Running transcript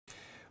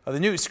The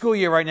new school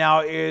year right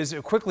now is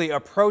quickly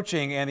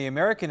approaching, and the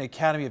American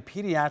Academy of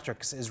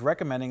Pediatrics is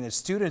recommending that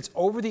students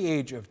over the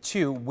age of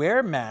 2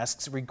 wear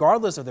masks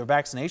regardless of their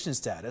vaccination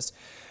status.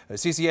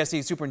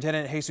 CCSD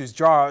Superintendent Jesus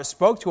Jara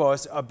spoke to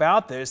us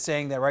about this,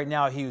 saying that right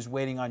now he is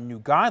waiting on new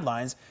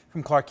guidelines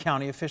from Clark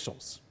County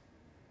officials.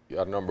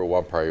 Our number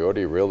one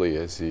priority really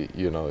is,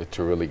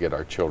 to really get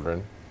our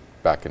children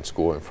back in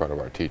school in front of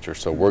our teachers.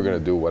 So we're going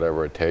to do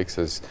whatever it takes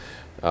to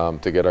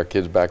get our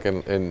kids back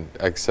and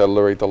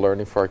accelerate the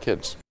learning for our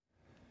kids.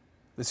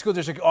 The school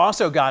district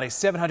also got a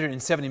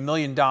 $770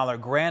 million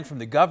grant from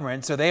the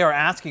government, so they are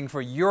asking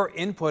for your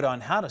input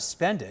on how to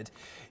spend it.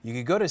 You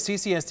can go to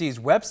CCSD's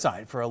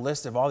website for a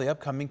list of all the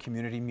upcoming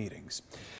community meetings.